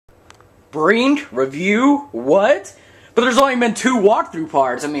Brink review? What? But there's only been 2 walkthrough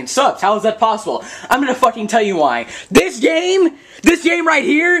parts. I mean, subs, how is that possible? I'm gonna fucking tell you why. This game right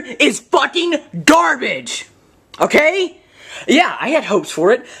here is fucking garbage. Okay? Yeah, I had hopes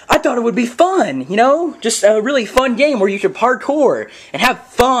for it. I thought it would be fun, you know? Just a really fun game where you could parkour and have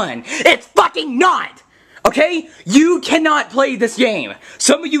fun. It's fucking not! Okay? You cannot play this game.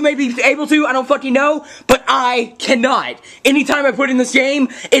 Some of you may be able to, I don't fucking know, but I cannot. Anytime I put in this game,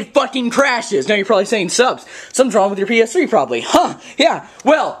 it fucking crashes. Now you're probably saying, subs, something's wrong with your PS3 probably. Huh, yeah.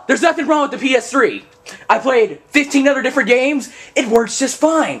 Well, there's nothing wrong with the PS3. I played 15 other different games, it works just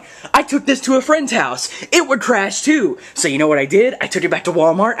fine. I took this to a friend's house, it would crash too. So you know what I did? I took it back to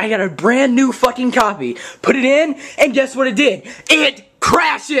Walmart, I got a brand new fucking copy, put it in, and guess what it did? It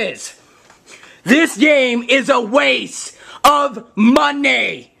crashes! This game is a waste of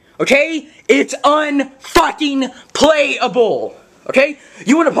money, okay? It's unfucking playable, okay?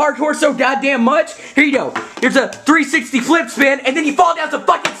 You want to parkour so goddamn much? Here you go. Here's a 360 flip spin, and then you fall down some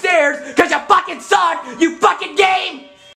fucking stairs because you fucking suck, you